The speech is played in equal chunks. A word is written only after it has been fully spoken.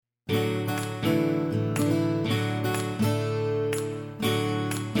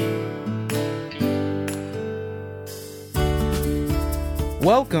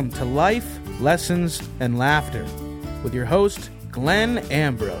Welcome to Life, Lessons, and Laughter with your host, Glenn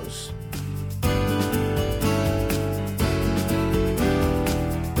Ambrose.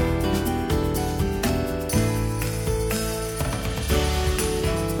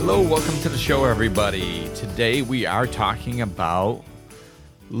 Hello, welcome to the show, everybody. Today we are talking about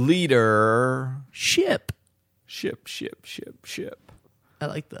leadership. Ship. I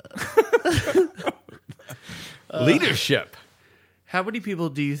like that. Leadership. How many people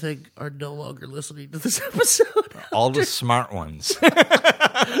do you think are no longer listening to this episode? All the smart ones.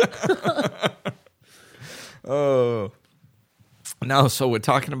 Oh. No, so we're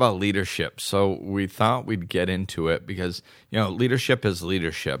talking about leadership. So we thought we'd get into it because, leadership is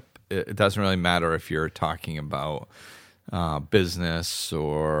leadership. It doesn't really matter if you're talking about business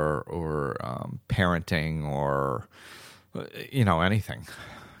or parenting or, anything.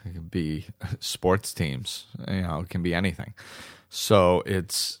 It could be sports teams. It can be anything. So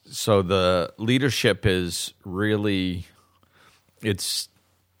the leadership is really,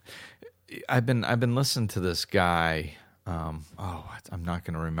 I've been listening to this guy. I'm not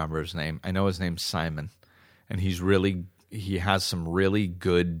going to remember his name. I know his name's Simon, and he has some really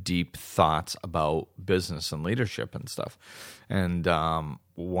good, deep thoughts about business and leadership and stuff. And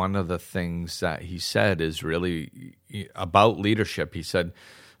one of the things that he said is really about leadership. He said,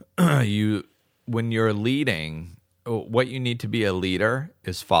 when you're leading, what you need to be a leader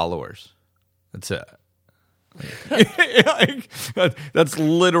is followers. That's it. That's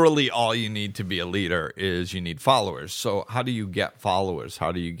literally all you need to be a leader is you need followers. So how do you get followers?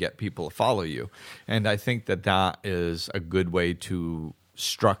 How do you get people to follow you? And I think that is a good way to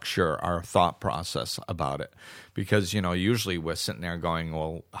structure our thought process about it. Because, usually we're sitting there going,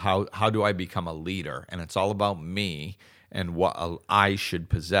 well, how do I become a leader? And it's all about me and what I should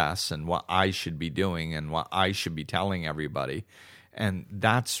possess and what I should be doing and what I should be telling everybody. And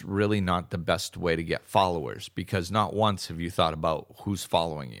that's really not the best way to get followers, because not once have you thought about who's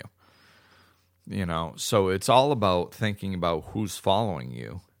following you. So it's all about thinking about who's following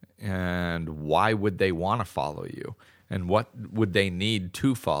you and why would they want to follow you and what would they need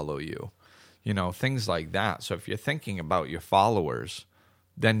to follow you. Things like that. So if you're thinking about your followers,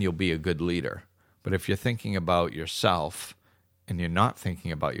 then you'll be a good leader. But if you're thinking about yourself and you're not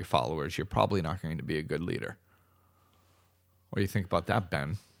thinking about your followers, you're probably not going to be a good leader. What do you think about that,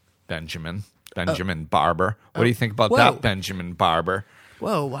 Benjamin Barber? What do you think about that, Benjamin Barber?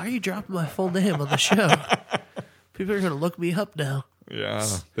 Whoa, why are you dropping my full name on the show? People are going to look me up now. Yeah,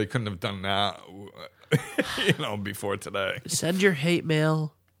 they couldn't have done that, before today. Send your hate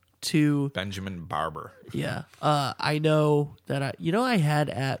mail to Benjamin Barber. Yeah. I know that I had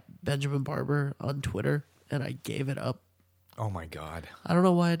at Benjamin Barber on Twitter, and I gave it up. Oh, my God. I don't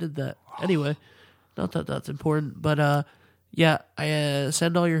know why I did that. Anyway, not that that's important, but yeah, I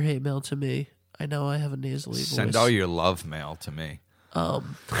send all your hate mail to me. I know I have a nasally voice. Send all your love mail to me. Wow.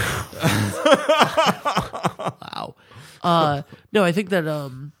 No, I think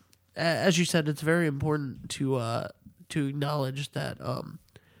that as you said, it's very important to acknowledge that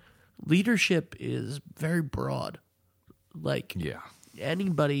leadership is very broad. Like, yeah,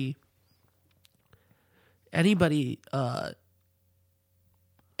 anybody, everybody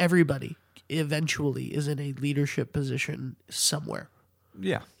eventually is in a leadership position somewhere.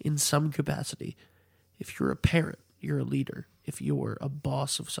 Yeah. In some capacity. If you're a parent, you're a leader. If you're a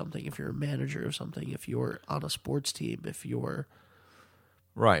boss of something, if you're a manager of something, if you're on a sports team, if you're...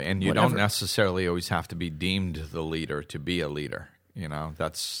 Right, and you whatever. don't necessarily always have to be deemed the leader to be a leader.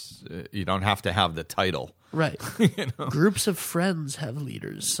 That's you don't have to have the title. Right. Groups of friends have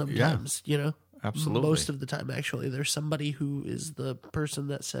leaders sometimes, Absolutely. Most of the time, actually. There's somebody who is the person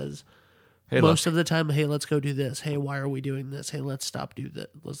that says... Hey, most of the time, hey, let's go do this. Hey, why are we doing this? Hey, let's stop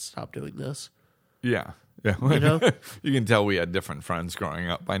doing this. Yeah. You can tell we had different friends growing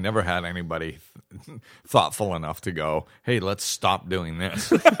up. I never had anybody thoughtful enough to go, hey, let's stop doing this.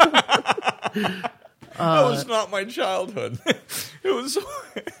 That was not my childhood. It was...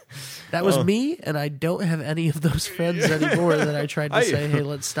 That was me, and I don't have any of those friends anymore that I tried to say, hey,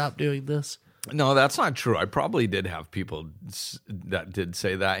 let's stop doing this. No, that's not true. I probably did have people that did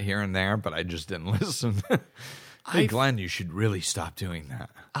say that here and there, but I just didn't listen. Hey, Glenn, you should really stop doing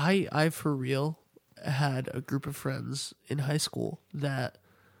that. I for real had a group of friends in high school that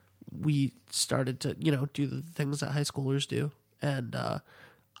we started to, do the things that high schoolers do. And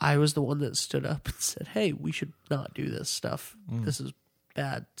I was the one that stood up and said, hey, we should not do this stuff. This is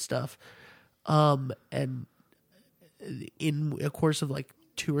bad stuff. And in a course of like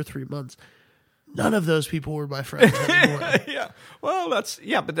 2 or 3 months, none of those people were my friends anymore. Yeah. Well, but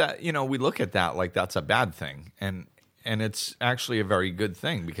that, we look at that like that's a bad thing. And And it's actually a very good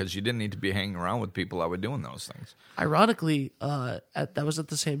thing because you didn't need to be hanging around with people that were doing those things. Ironically, that was at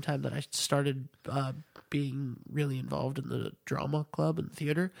the same time that I started being really involved in the drama club and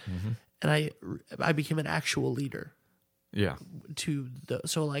theater, and I became an actual leader. Yeah.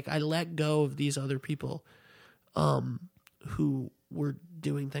 So like I let go of these other people, who were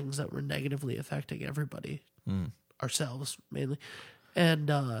doing things that were negatively affecting everybody, ourselves mainly, and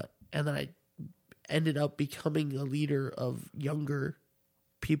then I ended up becoming a leader of younger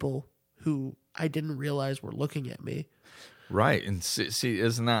people who I didn't realize were looking at me. Right. And see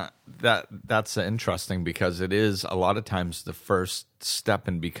isn't that's interesting because it is a lot of times the first step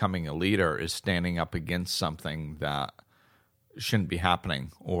in becoming a leader is standing up against something that shouldn't be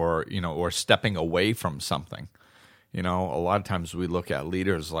happening or stepping away from something. A lot of times we look at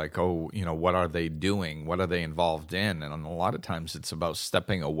leaders like, what are they doing? What are they involved in? And a lot of times it's about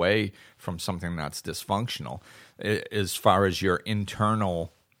stepping away from something that's dysfunctional as far as your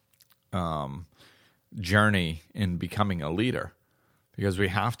internal journey in becoming a leader. Because we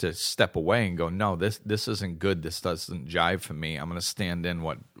have to step away and go, no, this isn't good. This doesn't jive for me. I'm going to stand in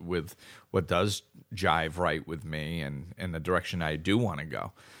with what does jive right with me and in the direction I do want to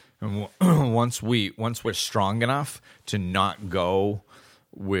go. And once we're strong enough to not go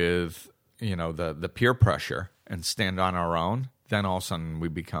with the peer pressure and stand on our own, then all of a sudden we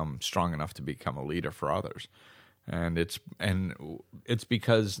become strong enough to become a leader for others. And it's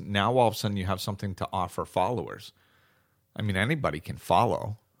because now all of a sudden you have something to offer followers. I mean, anybody can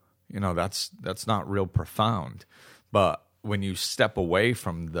follow. That's not real profound. But when you step away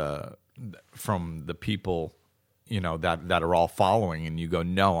from the people that are all following and you go,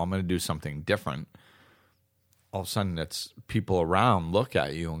 no, I'm going to do something different, all of a sudden it's people around look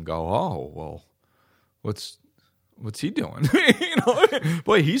at you and go, oh, well, what's he doing?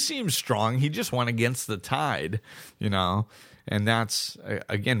 Boy, he seems strong. He just went against the tide, and that's,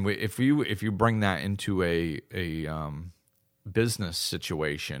 again, if you bring that into a business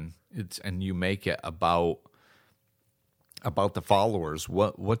situation, and you make it about the followers,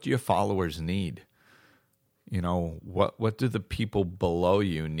 what do your followers need? What do the people below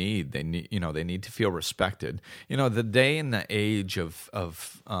you need? They need, they need to feel respected. The day and the age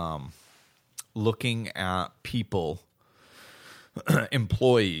of looking at people,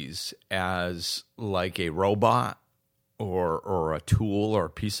 employees, as like a robot or a tool or a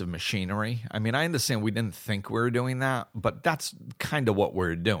piece of machinery. I mean, I understand we didn't think we were doing that, but that's kind of what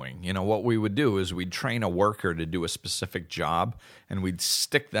we're doing. What we would do is we'd train a worker to do a specific job, and we'd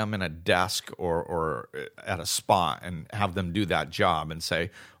stick them in a desk or at a spot and have them do that job and say,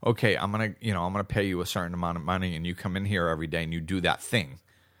 okay, I'm gonna pay you a certain amount of money, and you come in here every day and you do that thing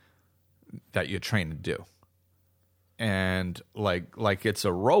that you're trained to do. And like it's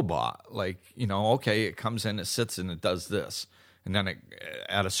a robot, okay, it comes in, it sits and it does this, and then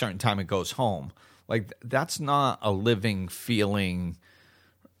at a certain time it goes home. Like, that's not a living, feeling,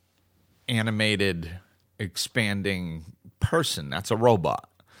 animated, expanding person. That's a robot,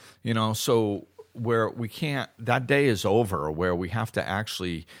 So where we can't, that day is over, where we have to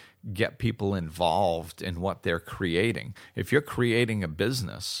actually get people involved in what they're creating. If you're creating a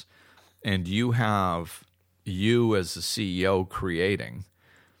business and you have you as the CEO creating,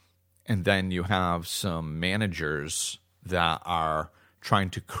 and then you have some managers that are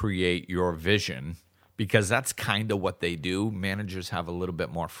trying to create your vision, because that's kind of what they do. Managers have a little bit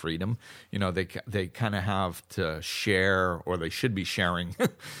more freedom. They kind of have to share, or they should be sharing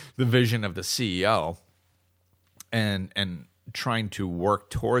the vision of the CEO and trying to work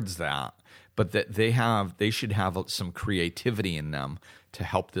towards that. But that they should have some creativity in them to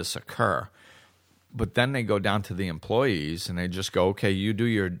help this occur. But then they go down to the employees and they just go, okay, you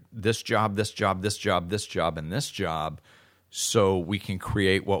do this job, this job, this job, this job, and this job, so we can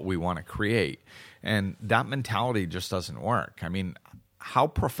create what we want to create. And that mentality just doesn't work. I mean, how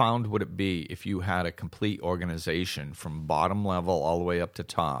profound would it be if you had a complete organization from bottom level all the way up to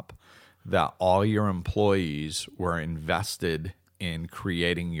top, that all your employees were invested in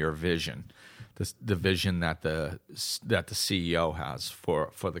creating your vision, the vision that the CEO has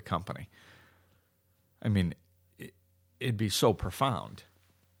for the company? I mean, it'd be so profound.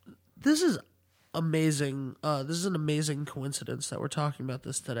 This is amazing. This is an amazing coincidence that we're talking about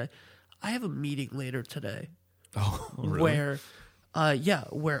this today. I have a meeting later today. Oh, really?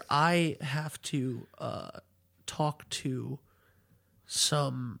 Where I have to talk to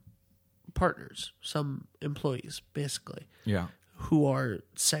some partners, some employees, basically. Yeah. Who are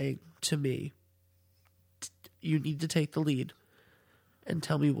saying to me, you need to take the lead and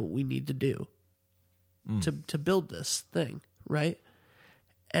tell me what we need to do to build this thing, right?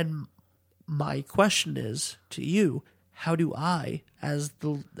 And my question is to you, how do I, as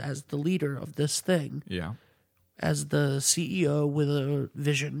the leader of this thing, Yeah. as the CEO with a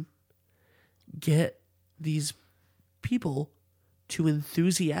vision, get these people to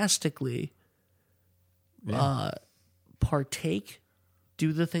enthusiastically partake,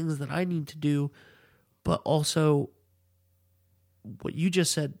 do the things that I need to do, but also what you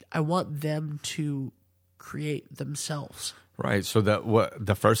just said, I want them to create themselves. Right. So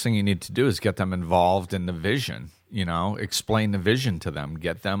the first thing you need to do is get them involved in the vision, explain the vision to them,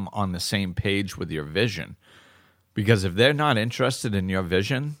 get them on the same page with your vision. Because if they're not interested in your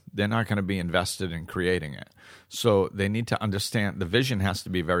vision, they're not going to be invested in creating it. So they need to understand the vision has to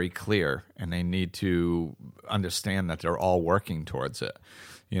be very clear, and they need to understand that they're all working towards it.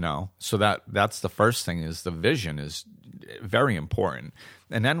 So that's the first thing, is the vision is very important.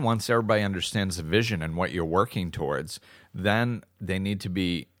 And then once everybody understands the vision and what you're working towards, then they need to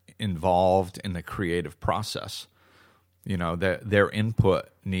be involved in the creative process. Their input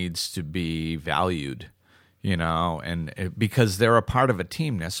needs to be valued. Because they're a part of a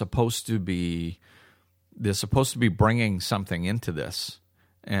team, they're supposed to be bringing something into this.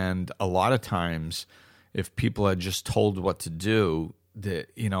 And a lot of times, if people are just told what to do,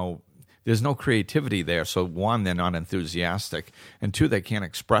 there's no creativity there. So one, they're not enthusiastic, and two, they can't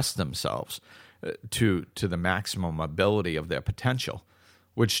express themselves to the maximum ability of their potential.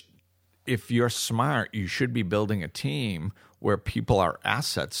 Which, if you're smart, you should be building a team where people are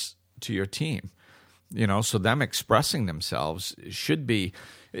assets to your team. So them expressing themselves should be,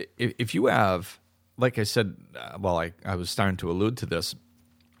 if you have, like I said, I was starting to allude to this.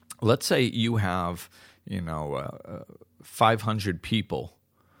 Let's say you have, 500 people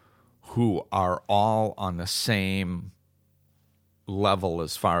who are all on the same level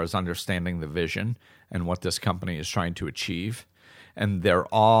as far as understanding the vision and what this company is trying to achieve. And they're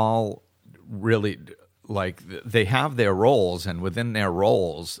all really, they have their roles, and within their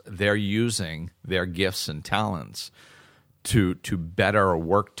roles, they're using their gifts and talents to better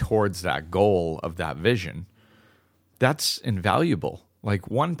work towards that goal of that vision. That's invaluable. Like,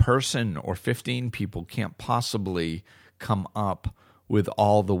 one person or 15 people can't possibly come up with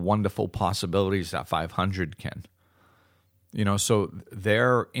all the wonderful possibilities that 500 can. So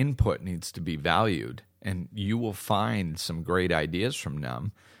their input needs to be valued, and you will find some great ideas from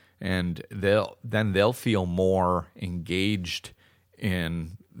them. And they'll feel more engaged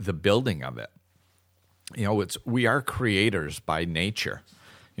in the building of it. We are creators by nature.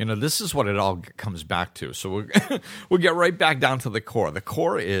 This is what it all comes back to. So we'll get right back down to the core. The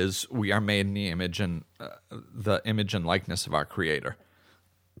core is we are made in the image and likeness of our Creator.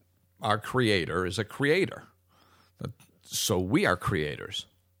 Our Creator is a creator. So we are creators.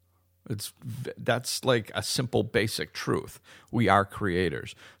 That's like a simple, basic truth. We are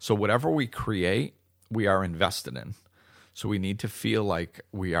creators. So whatever we create, we are invested in. So we need to feel like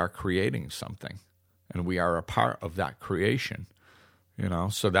we are creating something, and we are a part of that creation.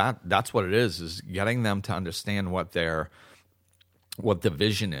 So that's what it is getting them to understand what the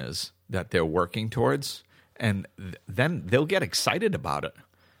vision is that they're working towards, and then they'll get excited about it.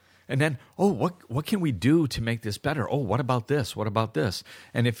 And then, what can we do to make this better? Oh, what about this? What about this?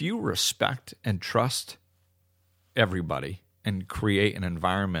 And if you respect and trust everybody and create an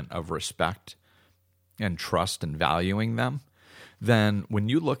environment of respect and trust and valuing them, then when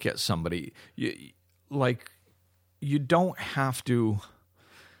you look at somebody, you don't have to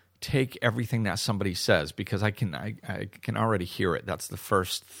take everything that somebody says, because I can already hear it. That's the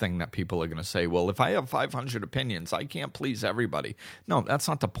first thing that people are going to say. Well, if I have 500 opinions, I can't please everybody. No, that's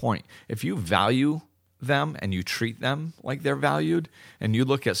not the point. If you value them and you treat them like they're valued, and you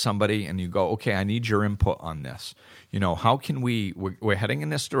look at somebody and you go, okay, I need your input on this. How can we're heading in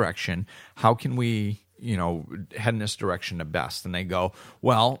this direction. How can we, head in this direction the best? And they go,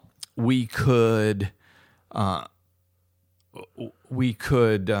 well, we could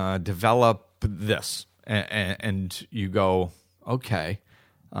develop this. And you go, okay,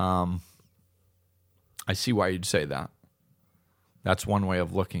 I see why you'd say that. That's one way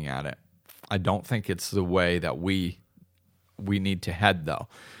of looking at it. I don't think it's the way that we need to head, though.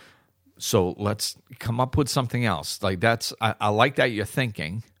 So let's come up with something else. I like that you're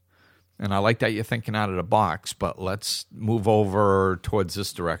thinking, and I like that you're thinking out of the box, but let's move over towards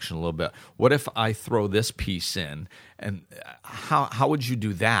this direction a little bit. What if I throw this piece in, and how would you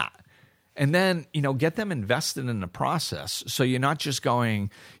do that? And then, get them invested in the process. So you're not just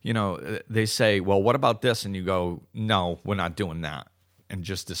going, they say, well, what about this? And you go, no, we're not doing that, and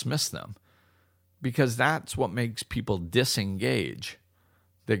just dismiss them. Because that's what makes people disengage.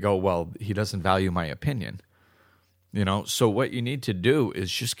 They go, well, he doesn't value my opinion. So what you need to do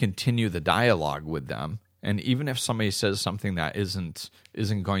is just continue the dialogue with them. And even if somebody says something that isn't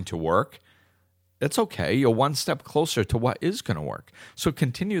going to work, that's okay. You're one step closer to what is going to work. So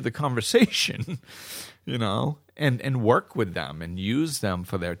continue the conversation, and work with them and use them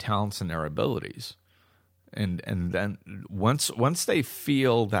for their talents and their abilities. And then once they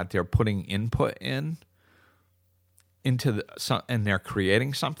feel that they're putting input into and they're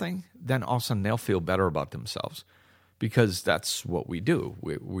creating something, then all of a sudden they'll feel better about themselves. Because that's what we do.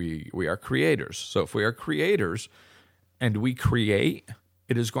 We are creators. So if we are creators and we create,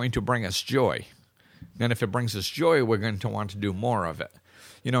 it is going to bring us joy. Then if it brings us joy, we're going to want to do more of it.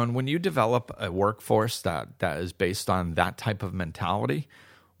 And when you develop a workforce that is based on that type of mentality,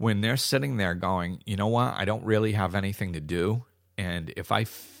 when they're sitting there going, you know what, I don't really have anything to do, and if I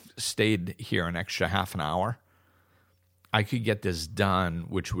stayed here an extra half an hour, I could get this done,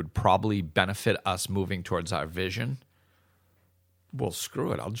 which would probably benefit us moving towards our vision. Well,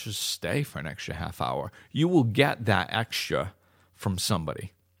 screw it. I'll just stay for an extra half hour. You will get that extra from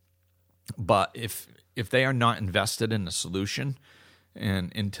somebody. But if they are not invested in the solution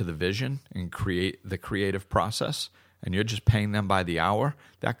and into the vision and create the creative process, and you're just paying them by the hour,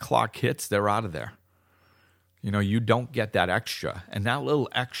 that clock hits, they're out of there. You don't get that extra. And that little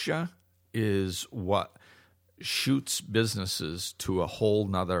extra is what shoots businesses to a whole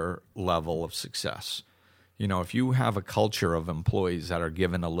nother level of success. If you have a culture of employees that are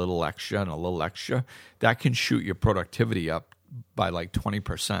given a little extra and a little extra, that can shoot your productivity up by like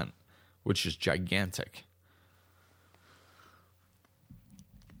 20%, which is gigantic.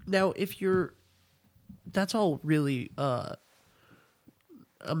 Now, that's all really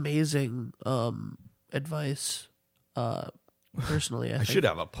amazing advice. Personally, I should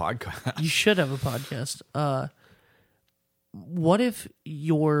have a podcast. You should have a podcast. What if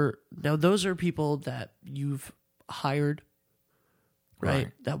now those are people that you've hired,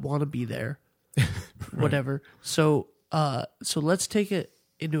 right? That want to be there, whatever. So let's take it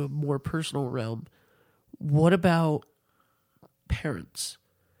into a more personal realm. What about parents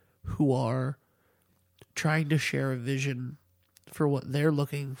who are trying to share a vision for what they're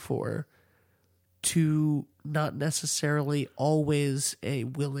looking for to not necessarily always a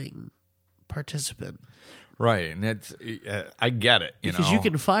willing participant? Right, and I get it. Because you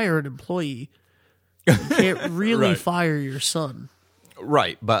can fire an employee. You can't really fire your son.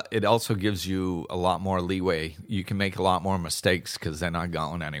 Right, but it also gives you a lot more leeway. You can make a lot more mistakes because they're not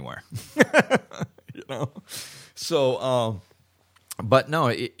going anywhere. So, but no,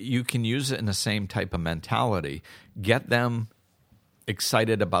 you can use it in the same type of mentality. Get them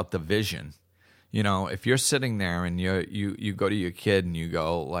excited about the vision. If you're sitting there and you go to your kid and you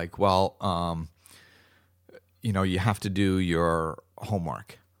go like, well, you have to do your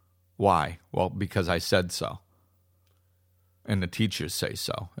homework. Why? Well, because I said so. And the teachers say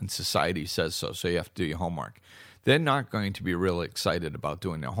so. And society says so. So you have to do your homework. They're not going to be really excited about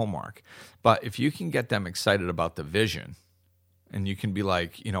doing their homework. But if you can get them excited about the vision, and you can be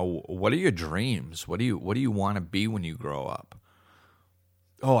like, what are your dreams? What do you want to be when you grow up?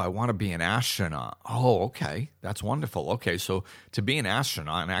 Oh, I want to be an astronaut. Oh, okay. That's wonderful. Okay, so to be an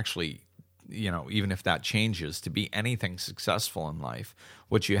astronaut and actually, even if that changes, to be anything successful in life,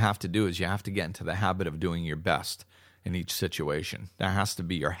 what you have to do is you have to get into the habit of doing your best in each situation. That has to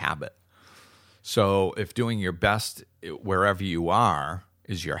be your habit. So if doing your best wherever you are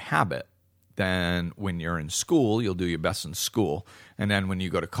is your habit, then when you're in school, you'll do your best in school. And then when you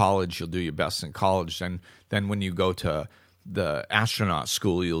go to college, you'll do your best in college. And then when you go to the astronaut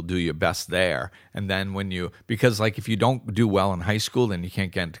school, you'll do your best there. And then because like if you don't do well in high school, then you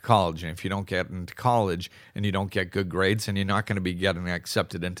can't get into college. And if you don't get into college and you don't get good grades, then you're not going to be getting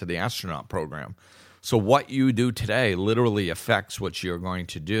accepted into the astronaut program. So what you do today literally affects what you're going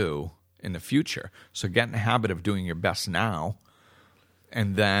to do in the future. So get in the habit of doing your best now,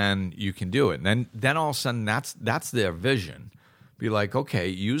 and then you can do it. And then all of a sudden that's their vision. Be like, okay,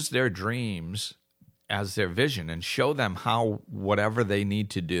 use their dreams as their vision and show them how whatever they need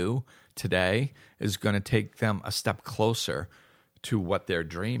to do today is going to take them a step closer to what their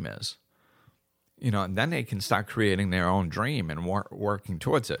dream is. And then they can start creating their own dream and working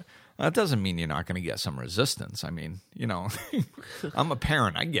towards it. That doesn't mean you're not going to get some resistance. I mean, I'm a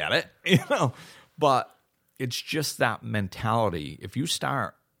parent. I get it, but it's just that mentality. If you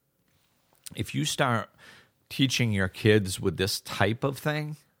start teaching your kids with this type of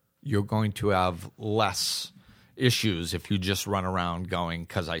thing, you're going to have less issues if you just run around going,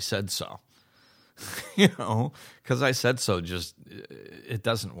 because I said so. Because I said so, it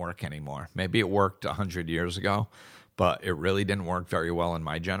doesn't work anymore. Maybe it worked 100 years ago, but it really didn't work very well in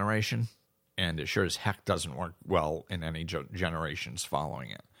my generation. and it sure as heck doesn't work well in any generations following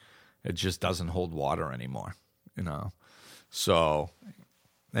it. It just doesn't hold water anymore, you know. So,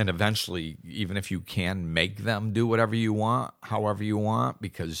 and eventually, even if you can make them do whatever you want, however you want,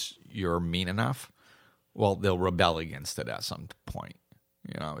 because you're mean enough, well, they'll rebel against it at some point.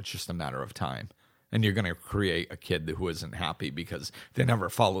 You know, it's just a matter of time. And you're going to create a kid who isn't happy because they never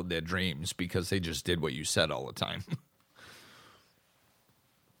followed their dreams because they just did what you said all the time.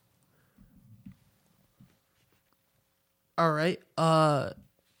 All right.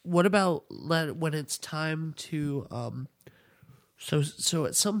 What about when it's time to so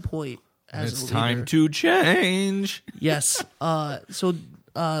at some point as It's a leader, time to change. yes. So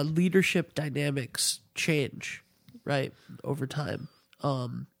leadership dynamics change, right, over time.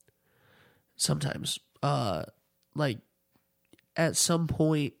 Sometimes, like at some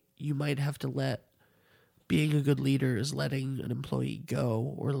point, you might have to let being a good leader is letting an employee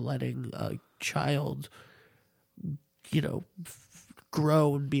go or letting a child, you know,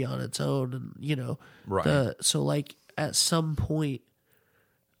 grow and be on its own, and you know, Right. so like at some point,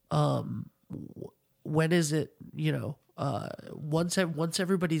 when is it, you know, once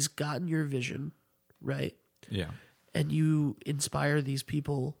everybody's gotten your vision, right, Yeah. and you inspire these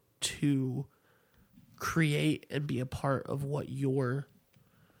people to create and be a part of what your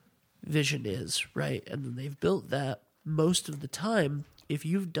vision is, right, and then they've built that, most of the time, if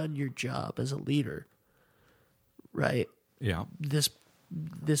you've done your job as a leader, right, Yeah. this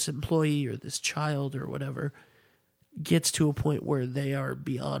employee or this child or whatever gets to a point where they are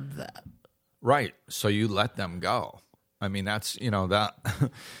beyond that. Right. So you let them go. I mean, that's, you know, that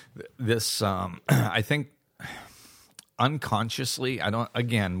this, I think unconsciously,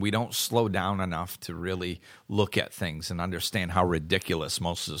 we don't slow down enough to really look at things and understand how ridiculous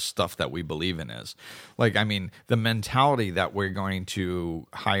most of the stuff that we believe in is. Like, I mean, the mentality that we're going to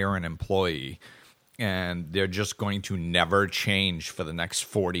hire an employee and they're just going to never change for the next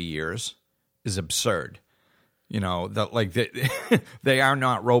 40 years is absurd. You know, that like they are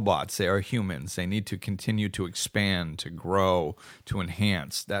not robots. They are humans. They need to continue to expand, to grow, to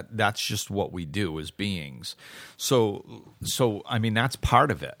enhance. That's just what we do as beings. So I mean, that's part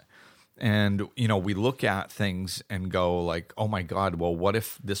of it. And you know, we look at things and go like, "Oh my God! Well, what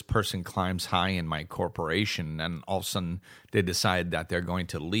if this person climbs high in my corporation and all of a sudden they decide that they're going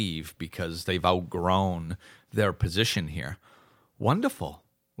to leave because they've outgrown their position here?" Wonderful.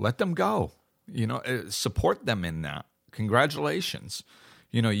 Let them go. You know, support them in that. Congratulations.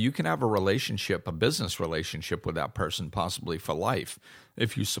 You know, you can have a business relationship with that person possibly for life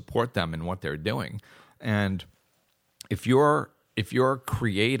if you support them in what they're doing. And if you're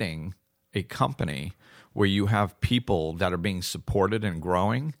creating a company where you have people that are being supported and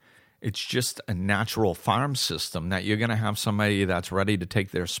growing, it's just a natural farm system that you're going to have somebody that's ready to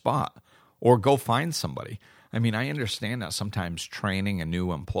take their spot or go find somebody. I mean, I understand that sometimes training a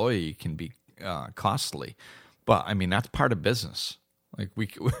new employee can be costly, but I mean that's part of business. Like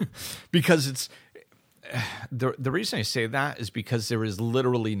because it's the reason I say that is because there is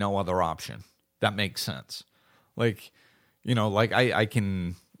literally no other option. That makes sense. Like, you know, like I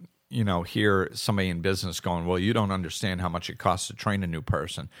can, you know, hear somebody in business going, "Well, you don't understand how much it costs to train a new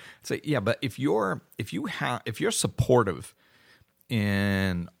person." It's like, yeah, but if you're supportive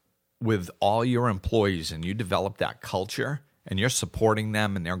with all your employees and you develop that culture, and you're supporting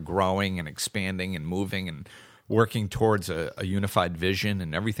them and they're growing and expanding and moving and working towards a unified vision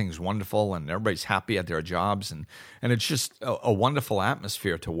and everything's wonderful and everybody's happy at their jobs and it's just a wonderful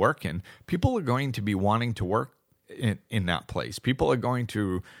atmosphere to work in, people are going to be wanting to work in that place. People are going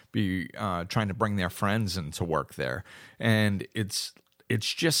to be trying to bring their friends in to work there. And it's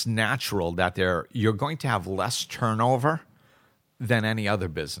just natural that you're going to have less turnover than any other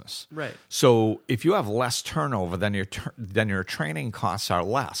business. Right. So if you have less turnover, then your training costs are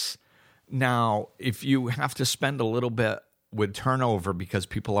less. Now, if you have to spend a little bit with turnover because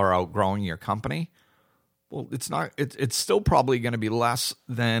people are outgrowing your company, well, it's still probably going to be less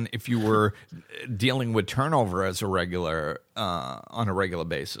than if you were dealing with turnover as on a regular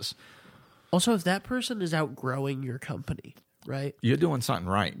basis. Also, if that person is outgrowing your company, right? You're doing something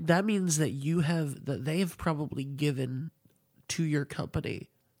right. That means that they have probably given to your company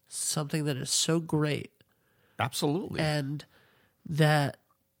something that is so great, Absolutely. and that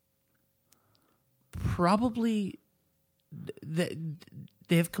probably they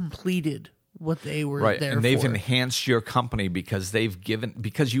have completed what they were right. there And they've for. enhanced your company because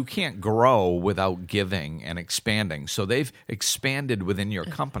because you can't grow without giving and expanding. So they've expanded within your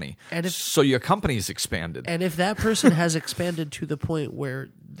company. And so your company's expanded. And if that person has expanded to the point where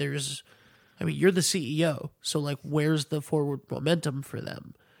you're the CEO, so like where's the forward momentum for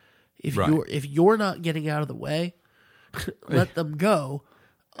them? If Right. you're not getting out of the way, let them go.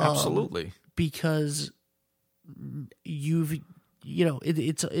 Absolutely. Because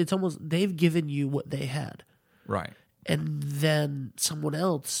it's almost they've given you what they had, Right. and then someone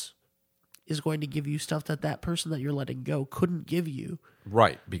else is going to give you stuff that person that you're letting go couldn't give you.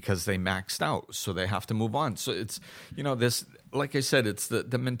 Right, because they maxed out, so they have to move on. So it's, this, like I said, it's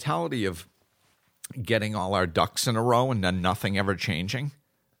the mentality of getting all our ducks in a row and then nothing ever changing.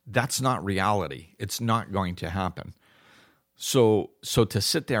 That's not reality. It's not going to happen. So to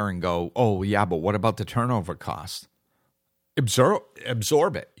sit there and go, oh, yeah, but what about the turnover cost?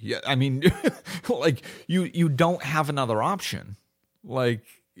 Absorb it. Yeah, I mean, like, you don't have another option. Like,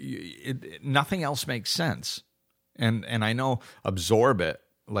 nothing else makes sense. And I know absorb it,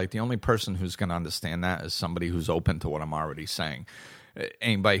 like the only person who's going to understand that is somebody who's open to what I'm already saying.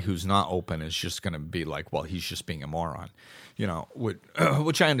 Anybody who's not open is just going to be like, well, he's just being a moron,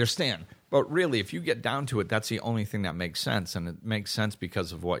 which I understand. But really, if you get down to it, that's the only thing that makes sense. And it makes sense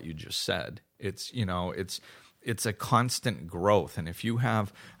because of what you just said. It's a constant growth. And if you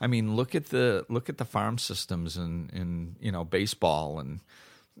have, I mean, look at the farm systems in baseball and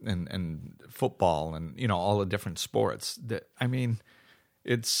football and all the different sports.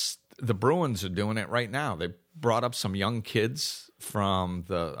 It's the Bruins are doing it right now. They brought up some young kids from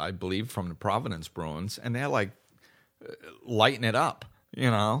the Providence Bruins, and they're like lighting it up.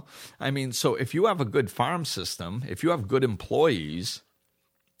 I mean, so if you have a good farm system, if you have good employees,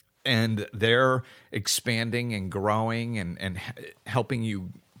 and they're expanding and growing and helping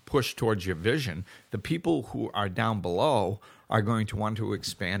you push towards your vision, the people who are down below are going to want to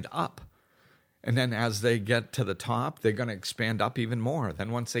expand up. And then as they get to the top, they're going to expand up even more.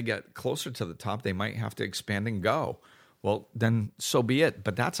 Then once they get closer to the top, they might have to expand and go. Well, then so be it.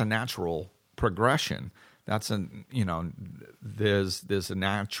 But that's a natural progression. That's there's a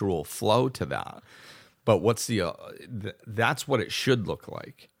natural flow to that. But what's that's what it should look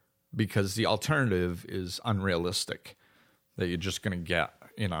like, because the alternative is unrealistic. That you're just going to get,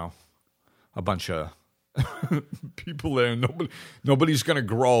 a bunch of people there. Nobody's going to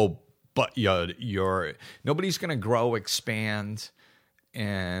grow, but nobody's going to grow, expand,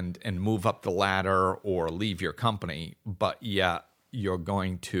 and move up the ladder or leave your company. But yet you're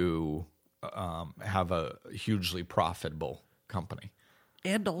going to have a hugely profitable company.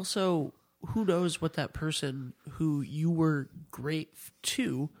 And also, who knows what that person who you were great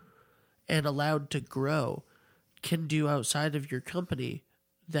to and allowed to grow can do outside of your company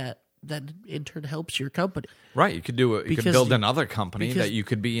that then in turn helps your company. Right. You could build another company that you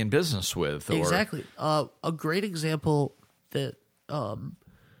could be in business with. Exactly. A great example that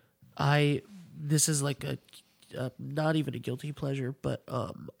this is like a not even a guilty pleasure, but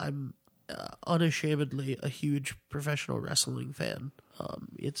I'm unashamedly a huge professional wrestling fan.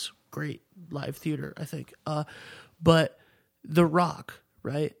 It's great live theater, I think. But The Rock,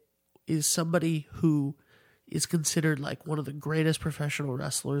 right, is somebody who is considered like one of the greatest professional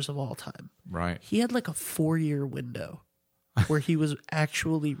wrestlers of all time. Right. He had like a 4-year window where he was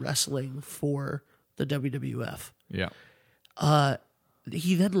actually wrestling for the WWF. Yeah.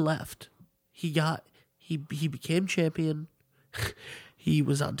 He then left. He became champion. He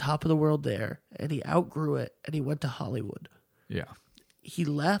was on top of the world there, and he outgrew it, and he went to Hollywood. Yeah. He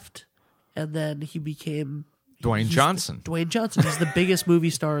left, and then he became Dwayne Johnson. Dwayne Johnson is the biggest movie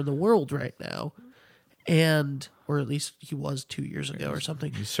star in the world right now. Or at least he was 2 years ago or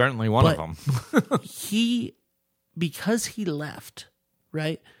something. He's certainly one of them. Because he left,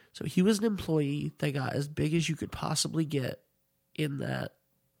 right? So he was an employee that got as big as you could possibly get in that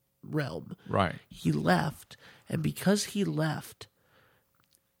realm. Right. He left, and because he left,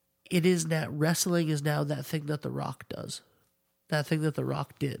 it is that wrestling is now that thing that The Rock does. That thing that The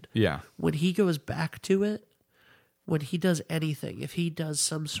Rock did. Yeah. When he goes back to it, when he does anything, if he does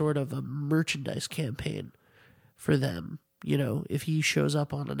some sort of a merchandise campaign for them, if he shows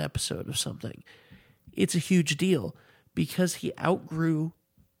up on an episode of something, it's a huge deal because he outgrew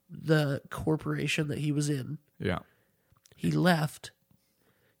the corporation that he was in. Yeah. He left.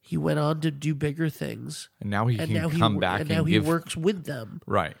 He went on to do bigger things. And now he can come back and now he works with them.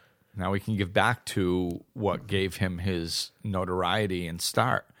 Right. Now he can give back to what gave him his notoriety and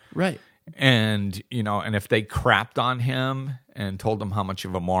start. Right. And, and if they crapped on him and told him how much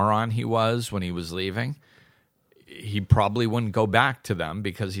of a moron he was when he was leaving, he probably wouldn't go back to them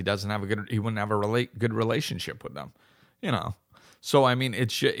because he wouldn't have a good relationship with them, So, I mean,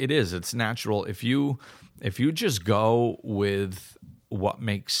 it's natural. If you just go with what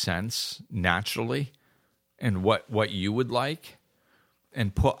makes sense naturally and what you would like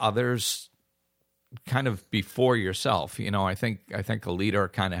and put others kind of before yourself. I think a leader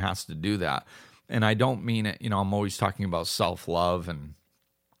kind of has to do that. And I don't mean it, I'm always talking about self-love, and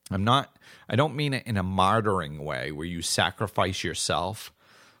I don't mean it in a martyring way where you sacrifice yourself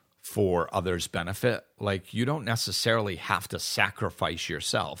for others' benefit. Like, you don't necessarily have to sacrifice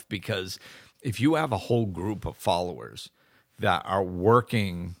yourself, because if you have a whole group of followers that are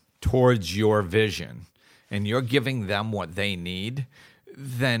working towards your vision and you're giving them what they need,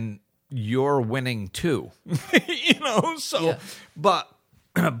 then you're winning too. But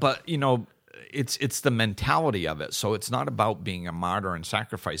it's the mentality of it. So it's not about being a martyr and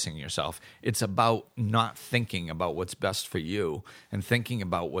sacrificing yourself. It's about not thinking about what's best for you and thinking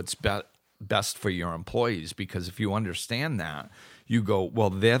about what's best for your employees. Because if you understand that, you go, well,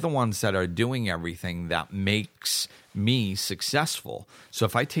 they're the ones that are doing everything that makes me successful. So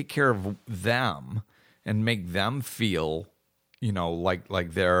if I take care of them and make them feel,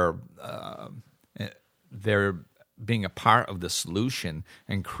 like they're being a part of the solution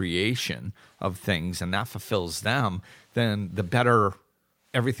and creation of things, and that fulfills them, then the better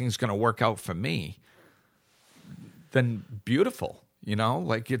everything's going to work out for me. Then beautiful,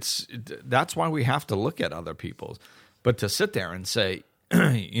 that's why we have to look at other people's. But to sit there and say,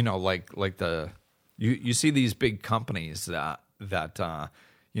 you see these big companies that the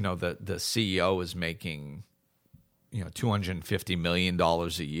CEO is making, $250 million a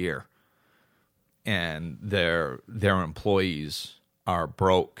year, and their employees are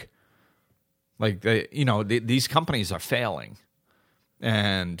broke. Like, these companies are failing.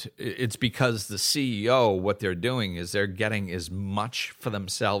 And it's because the CEO, what they're doing is they're getting as much for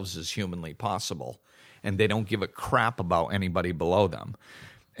themselves as humanly possible, and they don't give a crap about anybody below them.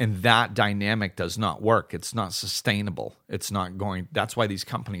 And that dynamic does not work. It's not sustainable. That's why these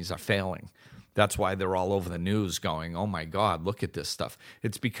companies are failing. That's why they're all over the news going, oh my God, look at this stuff.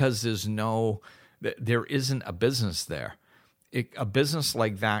 It's because there isn't a business there. A business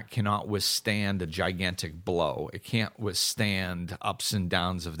like that cannot withstand a gigantic blow. It can't withstand ups and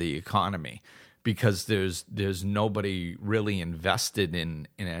downs of the economy, because there's nobody really invested in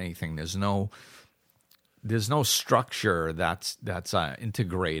anything. There's no structure that's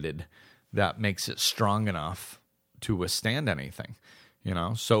integrated that makes it strong enough to withstand anything.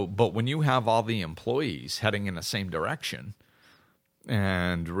 So, but when you have all the employees heading in the same direction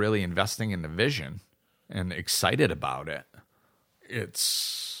and really investing in the vision and excited about it,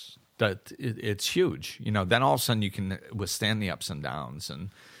 it's huge. Then all of a sudden you can withstand the ups and downs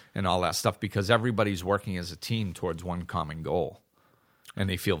and all that stuff, because everybody's working as a team towards one common goal, and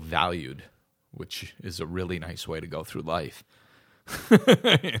they feel valued, which is a really nice way to go through life.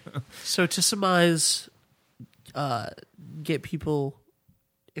 So to surmise, get people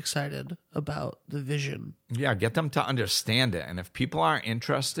excited about the vision. Yeah, get them to understand it. And if people aren't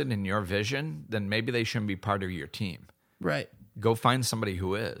interested in your vision, then maybe they shouldn't be part of your team. Right. Go find somebody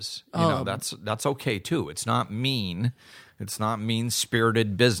who is. That's okay too. It's not mean. It's not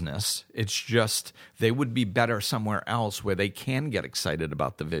mean-spirited business. It's just they would be better somewhere else where they can get excited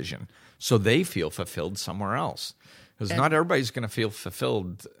about the vision, so they feel fulfilled somewhere else. Because not everybody's going to feel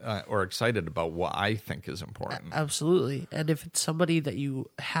fulfilled or excited about what I think is important. Absolutely. And if it's somebody that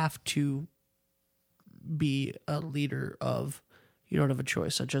you have to be a leader of, you don't have a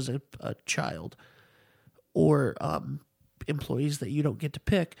choice, such as a child or employees that you don't get to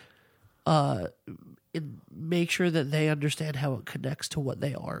pick, make sure that they understand how it connects to what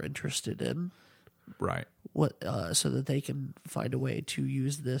they are interested in. Right. So that they can find a way to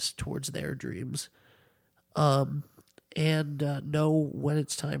use this towards their dreams. And know when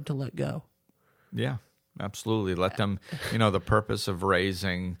it's time to let go. Yeah, absolutely. Let them, the purpose of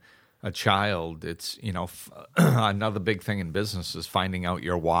raising a child, it's, another big thing in business is finding out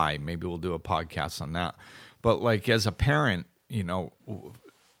your why. Maybe we'll do a podcast on that. But like as a parent, and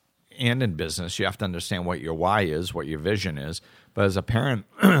in business, you have to understand what your why is, what your vision is. But as a parent,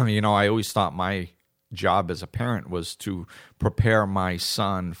 I always thought my job as a parent was to prepare my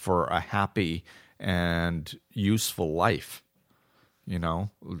son for a happy and useful life,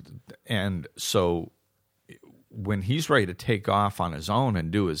 And so when he's ready to take off on his own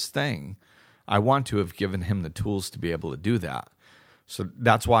and do his thing, I want to have given him the tools to be able to do that. So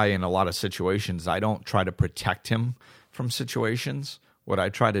that's why in a lot of situations, I don't try to protect him from situations. What I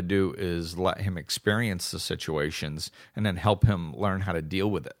try to do is let him experience the situations and then help him learn how to deal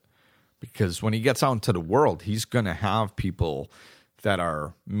with it. Because when he gets out into the world, he's going to have people that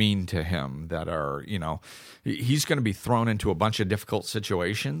are mean to him, that are, he's going to be thrown into a bunch of difficult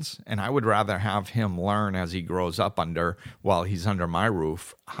situations. And I would rather have him learn as he grows up while he's under my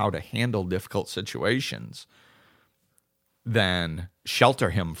roof, how to handle difficult situations than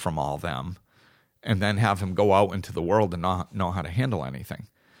shelter him from all them and then have him go out into the world and not know how to handle anything.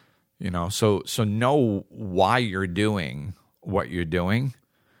 So know why you're doing what you're doing.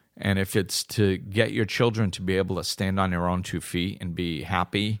 And if it's to get your children to be able to stand on their own 2 feet and be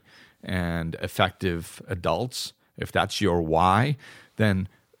happy and effective adults, if that's your why, then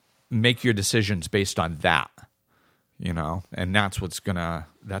make your decisions based on that, and that's what's gonna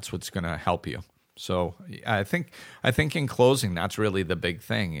help you. So I think in closing, that's really the big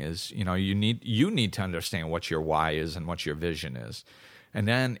thing is, you need to understand what your why is and what your vision is. And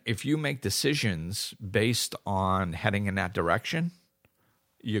then if you make decisions based on heading in that direction,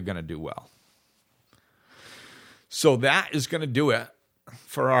 you're going to do well. So that is going to do it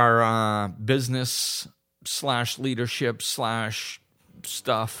for our business / leadership /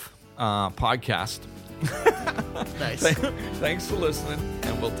 stuff podcast. Nice. Thanks for listening,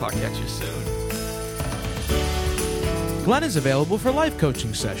 and we'll talk at you soon. Glenn is available for life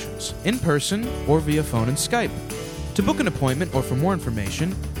coaching sessions, in person or via phone and Skype. To book an appointment or for more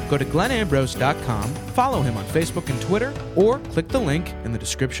information, go to glennambrose.com, follow him on Facebook and Twitter, or click the link in the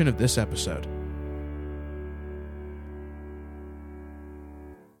description of this episode.